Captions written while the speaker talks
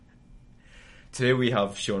Today we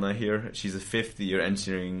have Shona here. She's a 5th year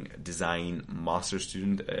engineering design master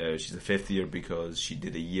student. She's a 5th year because she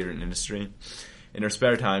did a year in industry. In her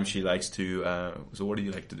spare time, she likes to... so what do you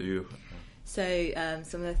like to do? So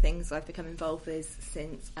some of the things I've become involved with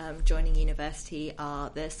since joining university are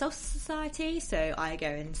the Salsa Society. So I go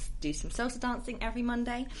and do some salsa dancing every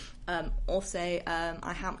Monday. Also,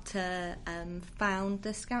 I helped to found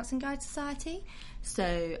the Scouts and Guides Society.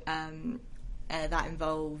 So that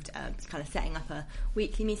involved kind of setting up a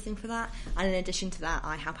weekly meeting for that. And in addition to that,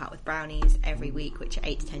 I help out with brownies every week, which are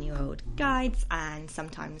 8 to 10-year-old guides and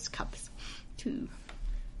sometimes cubs too.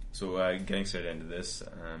 So getting straight into this,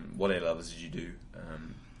 what A-levels did you do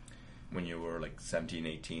when you were like 17,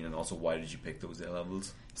 18, and also why did you pick those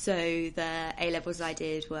A-levels? So the A-levels I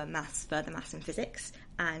did were maths, further maths and physics,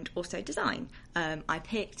 and also design. I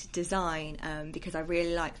picked design because I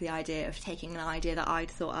really liked the idea of taking an idea that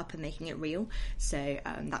I'd thought up and making it real. So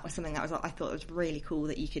that was something that I thought was really cool,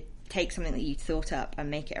 that you could take something that you'd thought up and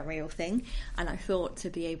make it a real thing. And I thought to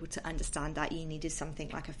be able to understand that, you needed something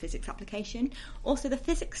like a physics application. Also, the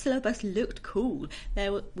physics syllabus looked cool.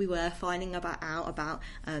 We were finding out about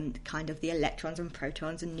kind of the electrons and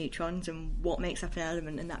protons and neutrons and what makes up an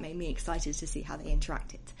element, and that made me excited to see how they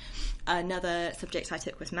interacted. Another subject I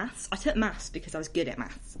took was maths. I took maths because I was good at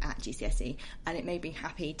maths at GCSE, and it made me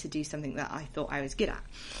happy to do something that I thought I was good at.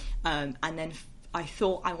 And then I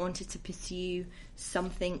thought I wanted to pursue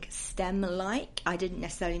something STEM-like. I didn't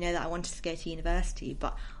necessarily know that I wanted to go to university,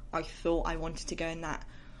 but I thought I wanted to go in that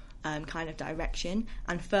kind of direction.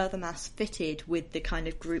 And further maths fitted with the kind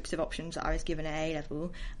of groups of options that I was given at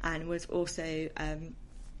A-level, and was also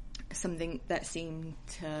something that seemed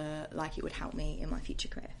like it would help me in my future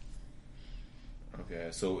career. Okay,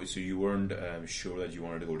 so you weren't sure that you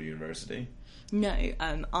wanted to go to university? No,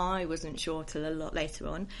 I wasn't sure till a lot later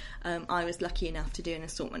on. I was lucky enough to do an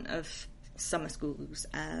assortment of summer schools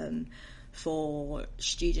for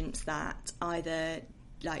students that either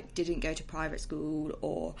didn't go to private school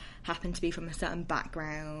or happened to be from a certain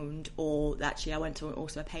background, or actually I went to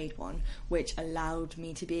also a paid one, which allowed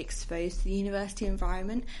me to be exposed to the university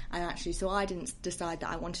environment. And actually, so I didn't decide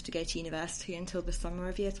that I wanted to go to university until the summer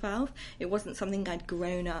of year 12. It wasn't something I'd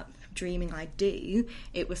grown up dreaming I'd do.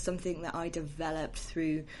 It was something that I developed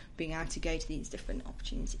through being able to go to these different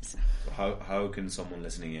opportunities. So how can someone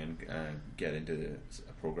listening in get into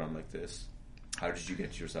a program like this? How did you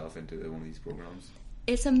get yourself into one of these programs?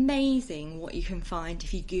 It's amazing what you can find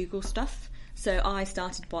if you Google stuff. So I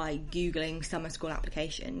started by Googling summer school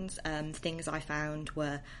applications. Things I found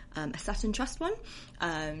were a Sutton Trust one,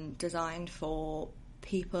 designed for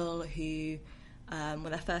people who were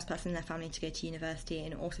the first person in their family to go to university,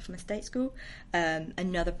 and also from a state school.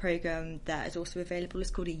 Another programme that is also available is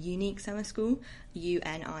called a Unique Summer School,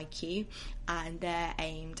 UNIQ, and they're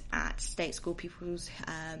aimed at state school pupils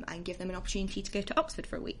and give them an opportunity to go to Oxford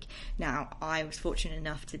for a week. Now, I was fortunate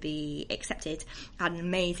enough to be accepted, had an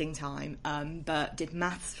amazing time, but did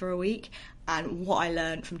maths for a week. And what I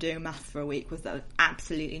learned from doing maths for a week was that it was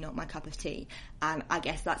absolutely not my cup of tea. And I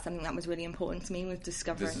guess that's something that was really important to me, with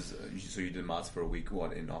discovering... So you did maths for a week,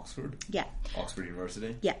 what, in Oxford? Yeah. Oxford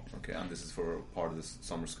University? Yeah. Okay, and this is for part of this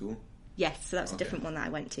summer school? Yes, so that's a different one that I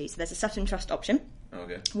went to. So there's a Sutton Trust option,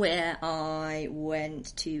 where I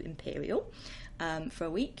went to Imperial for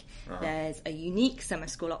a week. There's a Unique Summer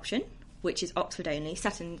School option, which is Oxford only.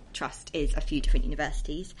 Sutton Trust is a few different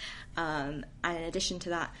universities. And in addition to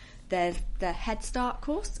that, there's the Head Start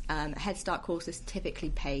course. Head Start course is typically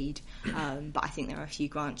paid, but I think there are a few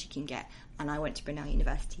grants you can get, and I went to Brunel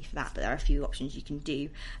University for that, but there are a few options you can do.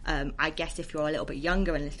 I guess if you're a little bit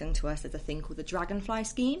younger and listening to us, there's a thing called the Dragonfly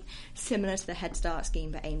scheme, similar to the Head Start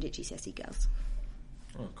scheme, but aimed at GCSE girls.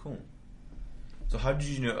 Oh, cool. So how did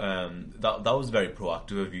you know, that was very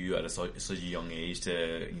proactive of you at such a young age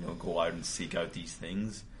to, go out and seek out these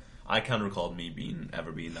things. I can't recall me being that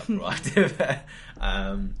proactive.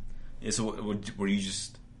 So were you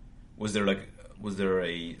just, was there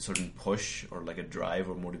a certain push or like a drive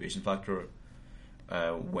or motivation factor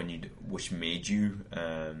which made you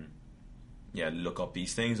look up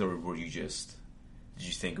these things, or were you just, did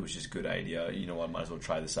you think it was just a good idea? I might as well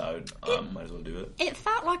try this out. Might as well do it. It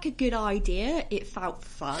felt like a good idea. It felt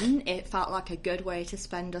fun. It felt like a good way to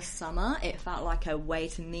spend a summer. It felt like a way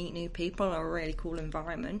to meet new people in a really cool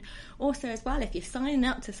environment. Also, as well, if you're signing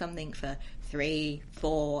up to something for 3,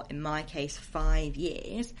 4, in my case, 5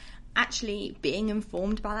 years, actually being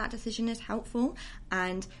informed by that decision is helpful,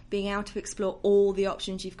 and being able to explore all the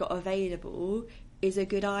options you've got available is a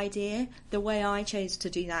good idea. The way I chose to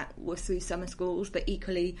do that was through summer schools, but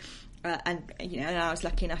equally, and I was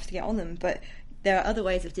lucky enough to get on them, but there are other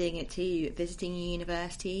ways of doing it too. Visiting a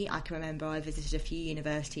university, I can remember I visited a few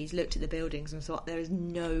universities, looked at the buildings and thought, there is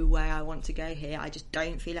no way I want to go here. I just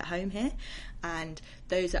don't feel at home here. And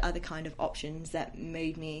those are other kind of options that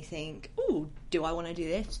made me think, oh, do I want to do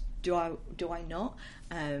this? Do I not?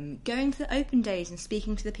 Going to the open days and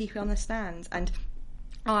speaking to the people on the stands. And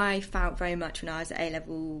I felt very much when I was at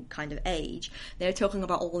A-level kind of age, they were talking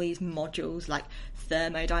about all these modules like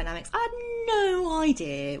thermodynamics. I had no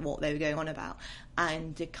idea what they were going on about.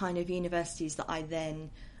 And the kind of universities that I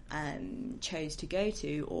then chose to go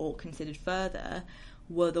to or considered further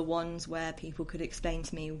were the ones where people could explain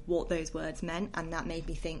to me what those words meant, and that made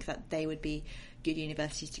me think that they would be good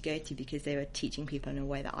universities to go to because they were teaching people in a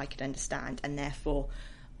way that I could understand, and therefore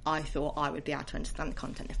I thought I would be able to understand the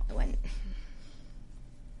content if I went.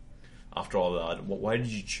 After all that, why did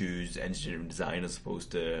you choose engineering design as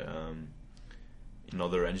opposed to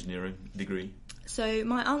another engineering degree? So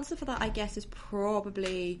my answer for that, I guess, is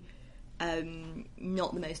probably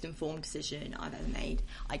not the most informed decision I've ever made,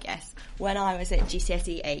 I guess. When I was at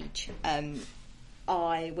GCSE age,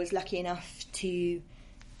 I was lucky enough to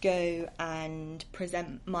go and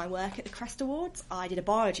present my work at the Crest Awards. I did a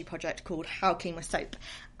biology project called How Clean Was Soap,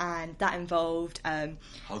 and that involved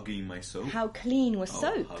How clean my soap? How clean was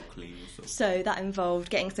soap? How clean was soap? So that involved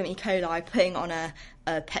getting some E. coli, putting on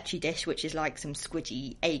a Petri dish, which is like some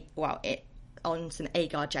squidgy on some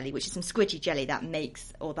agar jelly, which is some squidgy jelly that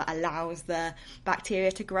makes or that allows the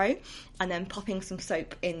bacteria to grow, and then popping some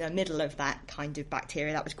soap in the middle of that kind of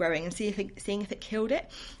bacteria that was growing and seeing if it killed it.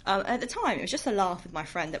 At the time, it was just a laugh with my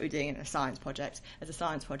friend that we were doing it as a science project,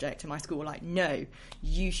 and my school were like, no,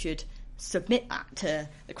 you should submit that to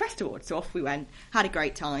the Crest Awards. So off we went, had a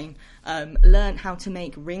great time, learned how to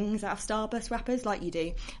make rings out of Starburst wrappers like you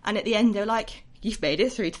do, and at the end they were like, you've made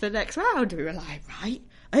it through to the next round. We were like, right,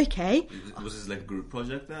 okay. Was this like a group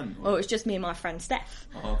project then? Or? Oh, it was just me and my friend Steph.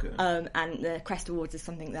 Oh, okay. And the Crest Awards is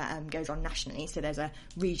something that goes on nationally. So there's a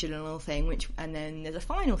regional thing, and then there's a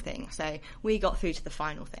final thing. So we got through to the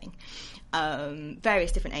final thing.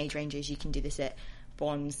 Various different age ranges. You can do this at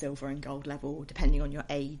bronze, silver and gold level, depending on your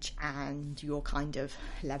age and your kind of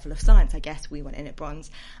level of science. I guess we went in at bronze.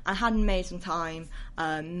 I had an amazing time,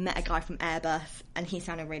 met a guy from Airbus, and he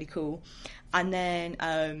sounded really cool. And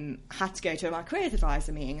then had to go to my careers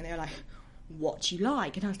advisor meeting, and they were like, what do you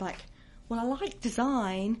like? And I was like, well, I like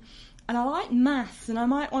design, and I like maths, and I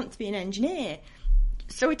might want to be an engineer.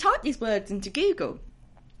 So we typed these words into Google,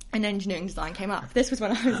 and engineering design came up. This was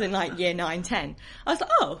when I was in like year 9, 10. I was like,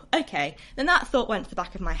 oh, okay. Then that thought went to the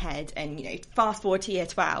back of my head, and fast forward to year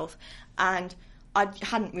 12, and I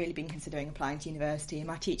hadn't really been considering applying to university, and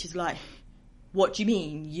my teachers were like, what do you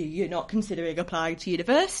mean you're not considering applying to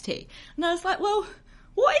university? And I was like, well,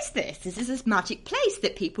 what is this? Is this magic place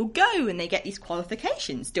that people go and they get these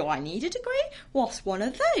qualifications? Do I need a degree? What's one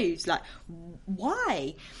of those? Like,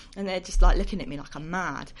 why? And they're just like looking at me like I'm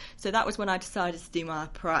mad. So that was when I decided to do my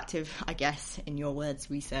proactive, I guess, in your words,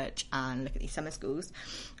 research and look at these summer schools.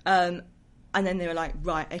 And then they were like,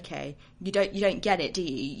 right, okay, you don't get it, do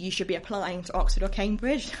you? You should be applying to Oxford or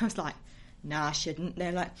Cambridge. I was like, nah, I shouldn't.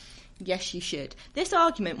 They're like, yes, you should. This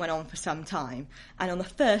argument went on for some time, and on the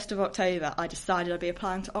 1st of October, I decided I'd be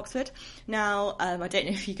applying to Oxford. Now, I don't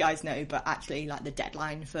know if you guys know, but actually, like, the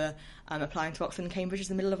deadline for applying to Oxford and Cambridge is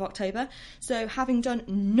the middle of October. So, having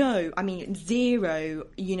done zero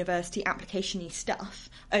university application-y stuff,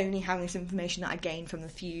 only having this information that I gained from the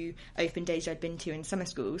few open days I'd been to in summer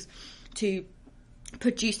schools, to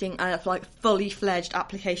producing a fully fledged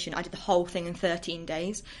application. I did the whole thing in 13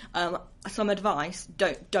 days. Some advice: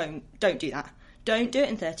 don't do that. Don't do it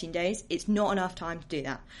in 13 days. It's not enough time to do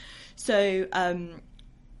that. So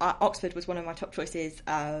Oxford was one of my top choices,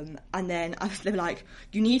 and then they were like,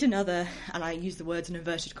 you need another, and I use the words in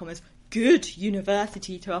inverted commas, good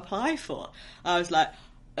university to apply for. I was like,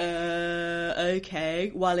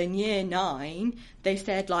 okay. Well, in year 9, they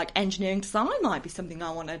said like engineering design might be something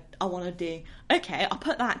I want to do. Okay, I'll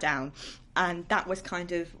put that down. And that was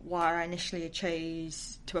kind of why I initially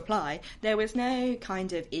chose to apply. There was no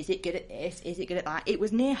kind of, is it good at this? Is it good at that? It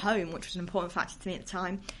was near home, which was an important factor to me at the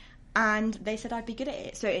time. And they said I'd be good at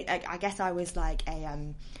it. So I guess I was like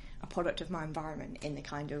a product of my environment in the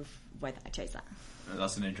kind of way that I chose that.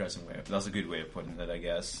 That's an interesting way. That's a good way of putting it, I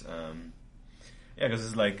guess. Yeah,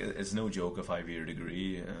 because it's no joke, a 5-year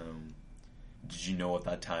degree. Did you know at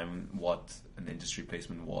that time what an industry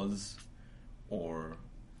placement was, or?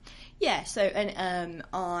 Yeah, so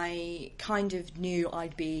I kind of knew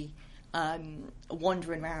I'd be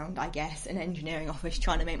wandering around, I guess, an engineering office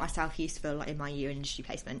trying to make myself useful in my year in industry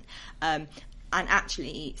placement. And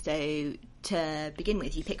actually, so to begin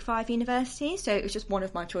with. You pick 5 universities, so it was just one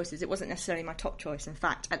of my choices. It wasn't necessarily my top choice. In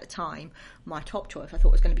fact, at the time, my top choice I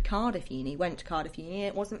thought was going to be Cardiff Uni. Went to Cardiff Uni,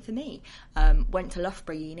 it wasn't for me. Went to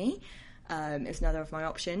Loughborough Uni, is another of my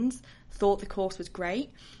options. Thought the course was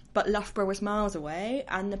great, but Loughborough was miles away,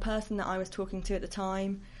 and the person that I was talking to at the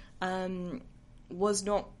time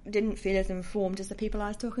didn't feel as informed as the people I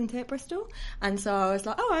was talking to at Bristol, and so I was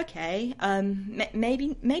like, oh, okay,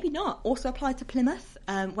 maybe not. Also applied to Plymouth,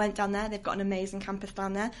 went down there. They've got an amazing campus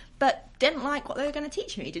down there, but didn't like what they were going to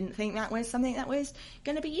teach me. Didn't think that was something that was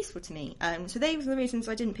going to be useful to me. So they were the reasons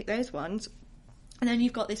I didn't pick those ones. And then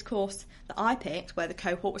you've got this course that I picked where the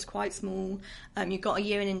cohort was quite small. You've got a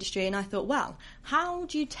year in industry, and I thought, well, how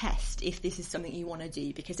do you test if this is something you want to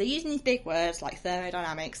do? Because they're using these big words like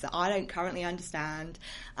thermodynamics that I don't currently understand,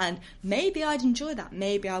 and maybe I'd enjoy that,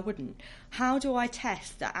 maybe I wouldn't. How do I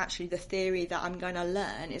test that actually the theory that I'm going to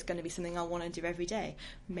learn is going to be something I want to do every day?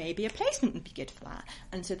 Maybe a placement would be good for that.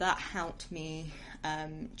 And so that helped me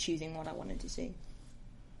choosing what I wanted to do.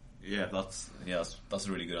 Yeah, that's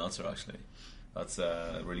a really good answer, actually. That's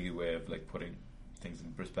a really good way of like putting things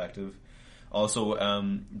in perspective. Also,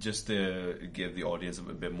 just to give the audience a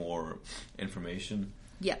bit more information.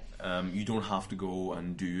 Yeah. You don't have to go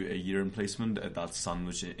and do a year in placement. That's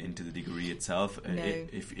sandwiched into the degree itself. No.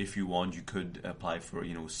 If you want, you could apply for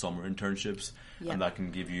summer internships, yeah. and that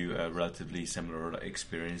can give you a relatively similar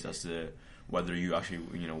experience as to whether you actually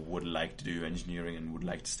would like to do engineering and would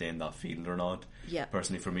like to stay in that field or not. Yeah.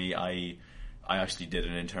 Personally, for me, I actually did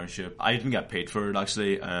an internship. I didn't get paid for it,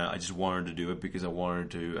 actually. I just wanted to do it because I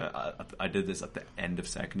wanted to. I did this at the end of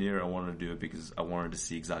second year. I wanted to do it because I wanted to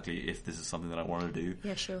see exactly if this is something that I wanted to do.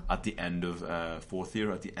 Yeah, sure. At the end of fourth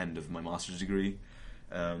year, at the end of my master's degree.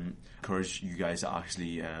 Encourage you guys to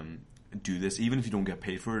actually do this, even if you don't get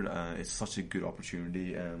paid for it. It's such a good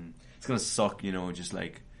opportunity. It's going to suck, just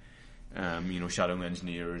like shadowing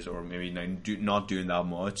engineers or maybe not doing that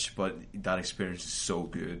much, but that experience is so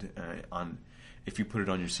good, and if you put it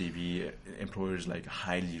on your CV, employers like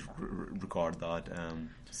highly regard that.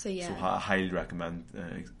 So I highly recommend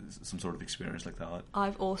some sort of experience like that.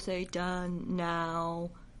 I've also done now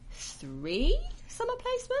 3 summer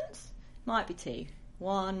placements, might be 2.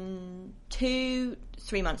 1, 2,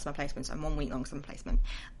 3 months summer placements and 1 week long summer placement.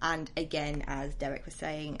 And again, as Derek was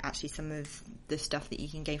saying, actually some of the stuff that you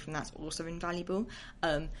can gain from that's also invaluable.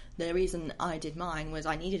 The reason I did mine was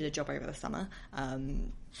I needed a job over the summer,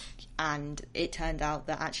 and it turned out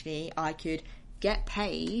that actually I could get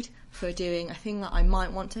paid for doing a thing that I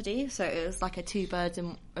might want to do. So it was like a 2 birds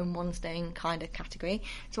in one stone kind of category.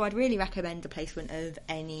 So I'd really recommend the placement of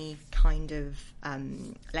any kind of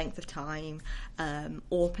length of time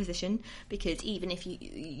or position, because even if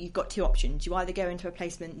you've got 2 options, you either go into a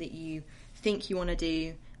placement that you think you want to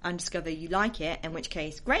do and discover you like it, in which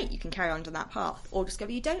case, great, you can carry on to that path, or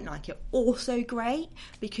discover you don't like it, also great,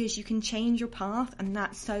 because you can change your path, and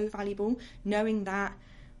that's so valuable, knowing that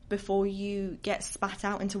before you get spat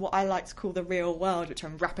out into what I like to call the real world, which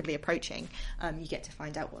I'm rapidly approaching. You get to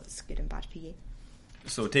find out what's good and bad for you.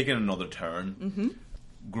 So taking another turn,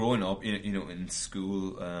 growing up, in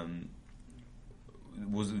school,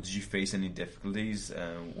 did you face any difficulties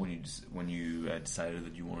when you decided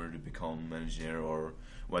that you wanted to become an engineer, or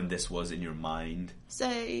when this was in your mind?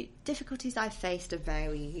 So difficulties I've faced are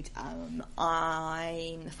varied.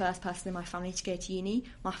 I'm the first person in my family to go to uni.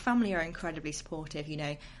 My family are incredibly supportive,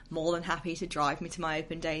 more than happy to drive me to my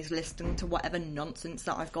open days, listening to whatever nonsense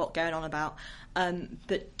that I've got going on about,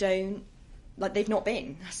 but they've not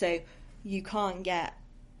been. So you can't get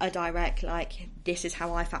a direct, this is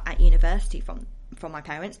how I felt at university from my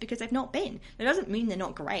parents, because they've not been. It doesn't mean they're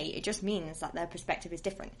not great, it just means that their perspective is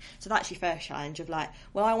different. So that's your first challenge of I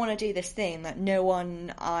want to do this thing that no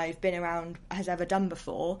one I've been around has ever done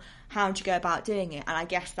before. How do you go about doing it? And I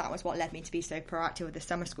guess that was what led me to be so proactive with the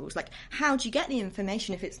summer schools. How do you get the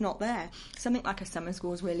information if it's not there? Something like a summer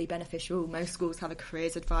school is really beneficial. Most schools have a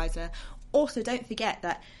careers advisor. Also, don't forget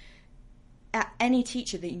that any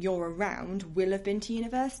teacher that you're around will have been to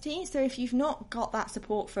university. So if you've not got that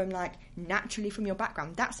support from naturally from your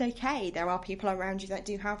background, that's okay. There are people around you that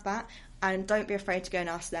do have that, and don't be afraid to go and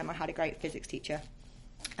ask them. I had a great physics teacher,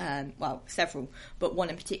 several, but one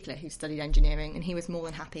in particular who studied engineering, and he was more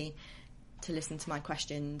than happy to listen to my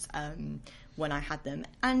questions when I had them,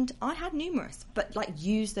 and I had numerous, but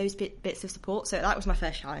use those bits of support. So that was my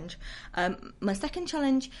first challenge. My second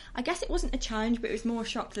challenge, I guess it wasn't a challenge, but it was more a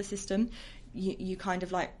shock to the system. You kind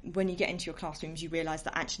of when you get into your classrooms, you realise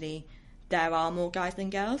that actually there are more guys than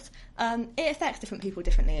girls. It affects different people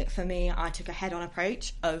differently. For me, I took a head-on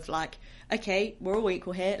approach of okay, we're all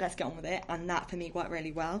equal here, let's get on with it, and that for me worked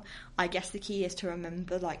really well. I guess the key is to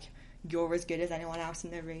remember you're as good as anyone else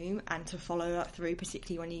in the room, and to follow that through,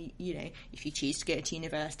 particularly when you know, if you choose to go to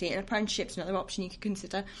university. An apprenticeship's another option you could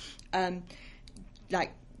consider.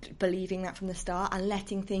 Like, believing that from the start and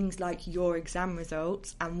letting things like your exam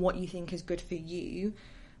results and what you think is good for you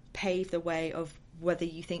pave the way of whether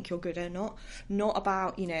you think you're good or not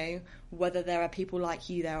about, you know, whether there are people like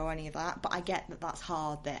you there or any of that. But I get that that's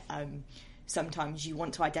hard, that sometimes you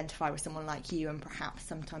want to identify with someone like you, and perhaps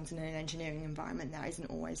sometimes in an engineering environment there isn't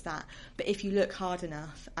always that. But if you look hard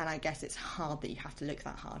enough, and I guess it's hard that you have to look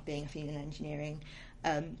that hard being a female in engineering,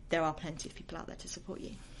 there are plenty of people out there to support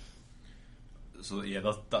you. So yeah,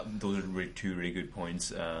 those are two really good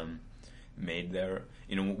points made there.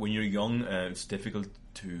 You know, when you're young, it's difficult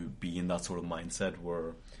to be in that sort of mindset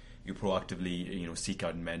where you proactively, you know, seek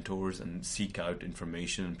out mentors and seek out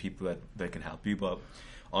information and people that can help you. But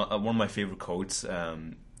one of my favorite quotes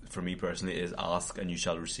for me personally is "Ask and you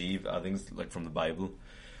shall receive." I think it's like from the Bible.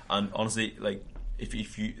 And honestly, like if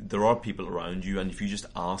you there are people around you, and if you just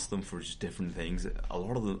ask them for just different things, a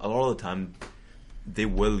lot of the time, they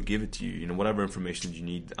will give it to you, you know, whatever information you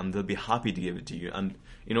need, and they'll be happy to give it to you. And,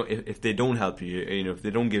 you know, if they don't help you, you know, if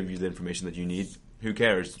they don't give you the information that you need, who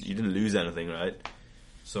cares? You didn't lose anything, right?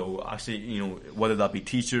 So actually, you know, whether that be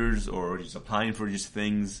teachers or just applying for just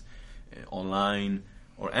things online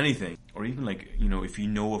or anything, or even like, you know, if you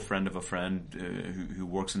know a friend of a friend who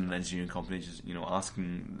works in an engineering company, just, you know,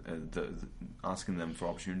 asking them for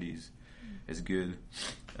opportunities is good.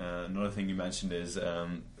 Another thing you mentioned is,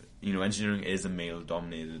 you know, engineering is a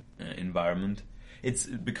male-dominated environment. It's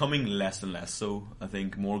becoming less and less so. I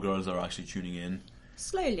think more girls are actually tuning in.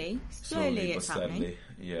 Slowly it's happening.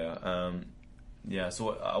 Yeah. Yeah.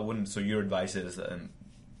 So I wouldn't. So your advice is,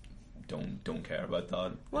 don't care about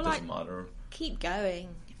that. Well, it doesn't matter. Keep going.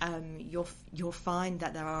 You'll find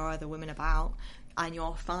that there are other women about, and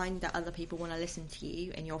you'll find that other people want to listen to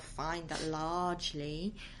you, and you'll find that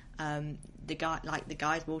largely, the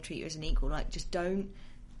guys will treat you as an equal. Like, just don't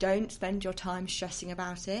spend your time stressing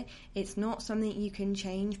about it. It's not something you can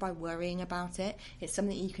change by worrying about it. It's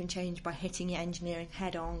something you can change by hitting your engineering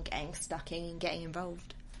head on, getting stuck in and getting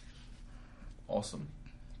involved. Awesome.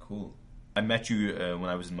 Cool. I met you when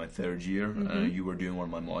I was in my third year. You were doing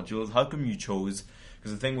one of my modules. How come you chose...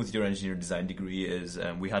 Because the thing with your engineering design degree is,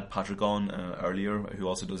 we had Patrick on earlier, who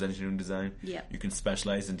also does engineering design. Yeah. You can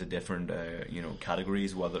specialise into different,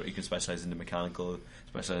 categories. Whether you can specialise into mechanical,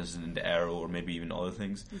 specialise into aero, or maybe even other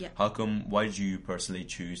things. Yeah. Why did you personally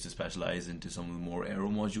choose to specialise into some of the more aero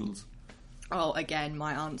modules? Oh, again,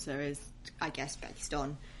 my answer is, I guess, based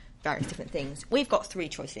on various different things. We've got three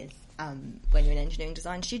choices when you're an engineering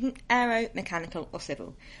design student: aero, mechanical or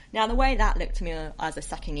civil. Now, the way that looked to me as a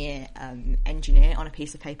second year engineer on a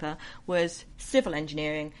piece of paper was civil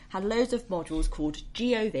engineering had loads of modules called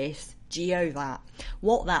Geo this, Geo that.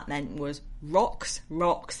 What that meant was rocks,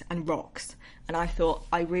 rocks and rocks. And I thought,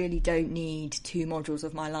 I really don't need 2 modules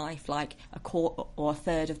of my life, like a quarter or a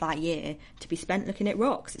third of that year, to be spent looking at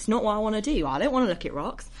rocks. It's not what I want to do. I don't want to look at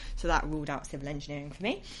rocks. So that ruled out civil engineering for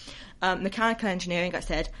me. Mechanical engineering, I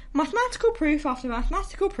said, mathematical proof after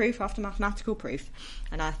mathematical proof after mathematical proof.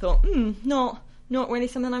 And I thought, not really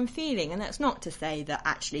something I'm feeling. And that's not to say that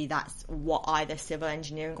actually that's what either civil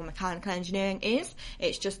engineering or mechanical engineering is.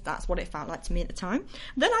 It's just that's what it felt like to me at the time.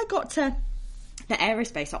 Then I got to the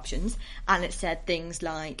aerospace options, and it said things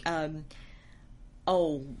like,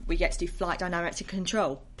 we get to do flight dynamics and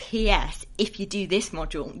control. P.S. If you do this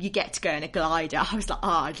module, you get to go in a glider. I was like,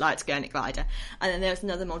 I'd like to go in a glider. And then there was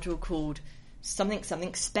another module called something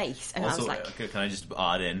space, and also, I was like, can I just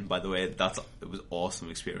add in, by the way, it was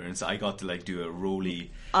awesome experience. I got to like do a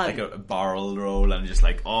rolly, like a barrel roll, and just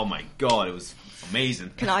like, oh my god, it was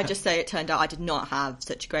amazing. Can I just say, it turned out I did not have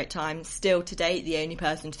such a great time. Still to date, the only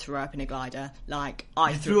person to throw up in a glider. Like,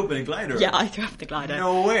 I threw up in a glider? Yeah, I threw up in a glider.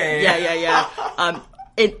 No way. Yeah.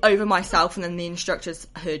 Over myself and then the instructor's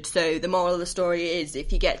hood. So the moral of the story is,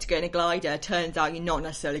 if you get to go in a glider, turns out you're not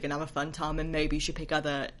necessarily going to have a fun time, and maybe you should pick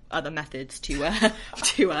other methods to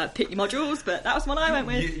pick your modules. But that was one I went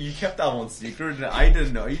with. You kept that one secret. I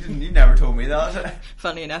didn't know. You never told me that.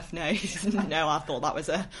 Funny enough, no. No, I thought that was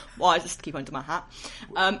just to keep under my hat.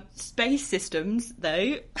 Space systems,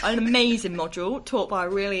 though, an amazing module taught by a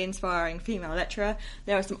really inspiring female lecturer.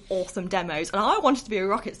 There are some awesome demos, and I wanted to be a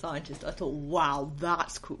rocket scientist. I thought, wow,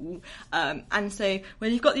 that's cool. And so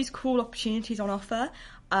when you've got these cool opportunities on offer,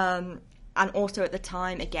 and also at the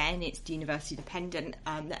time, again, it's university dependent.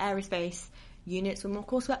 The aerospace units were more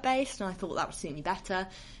coursework based, and I thought that would suit me better.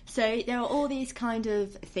 So there are all these kind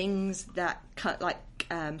of things that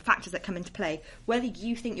factors that come into play. Whether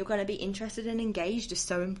you think you're going to be interested and engaged is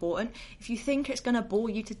so important. If you think it's going to bore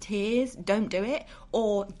you to tears, don't do it,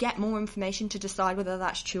 or get more information to decide whether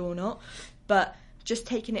that's true or not. But just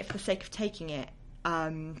taking it for the sake of taking it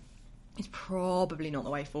is probably not the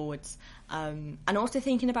way forwards. And also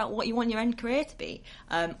thinking about what you want your end career to be.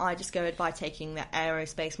 I discovered by taking the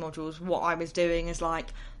aerospace modules, what I was doing is like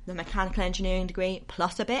the mechanical engineering degree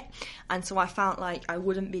plus a bit, and so I felt like I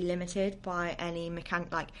wouldn't be limited by any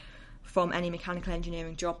from any mechanical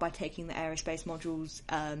engineering job by taking the aerospace modules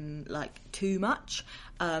too much,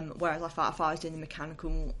 whereas I felt if I was doing the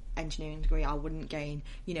mechanical engineering degree I wouldn't gain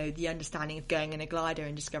the understanding of going in a glider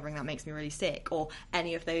and discovering that makes me really sick, or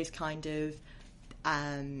any of those kind of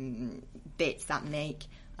bits that make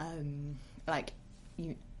that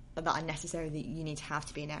are necessary that you need to have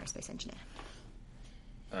to be an aerospace engineer.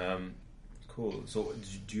 Cool. So,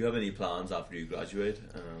 do you have any plans after you graduate?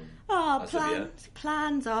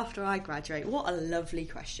 Plans after I graduate. What a lovely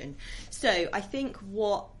question. So, I think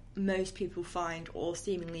what most people find, or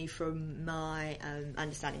seemingly from my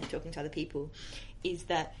understanding of talking to other people, is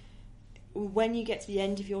that when you get to the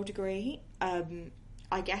end of your degree,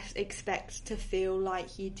 I guess expect to feel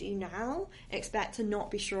like you do now, expect to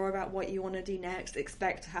not be sure about what you want to do next,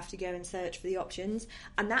 expect to have to go and search for the options,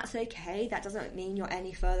 and that's okay. That doesn't mean you're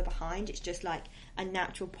any further behind. It's just like a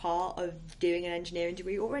natural part of doing an engineering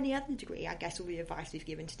degree or any other degree. I guess all the advice we've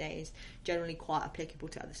given today is generally quite applicable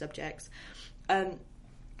to other subjects.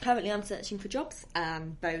 Currently I'm searching for jobs,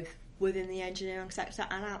 both within the engineering sector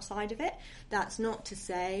and outside of it. That's not to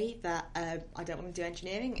say that I don't want to do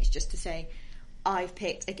engineering, it's just to say I've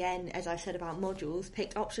picked, again, as I said about modules,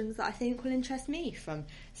 picked options that I think will interest me, from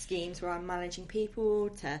schemes where I'm managing people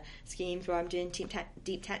to schemes where I'm doing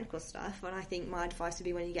deep technical stuff. And I think my advice would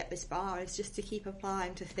be, when you get this far, is just to keep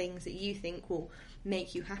applying to things that you think will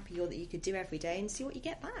make you happy or that you could do every day, and see what you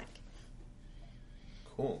get back.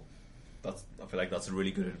 Cool. I feel like that's a really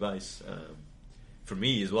good advice. For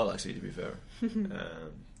me as well, actually, to be fair.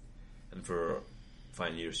 And for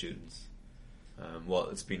final year students. Well,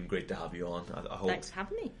 it's been great to have you on. I hope. Thanks for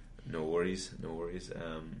having me. No worries.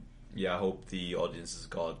 I hope the audience has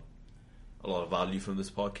got a lot of value from this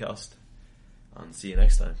podcast, and see you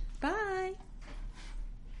next time. Bye.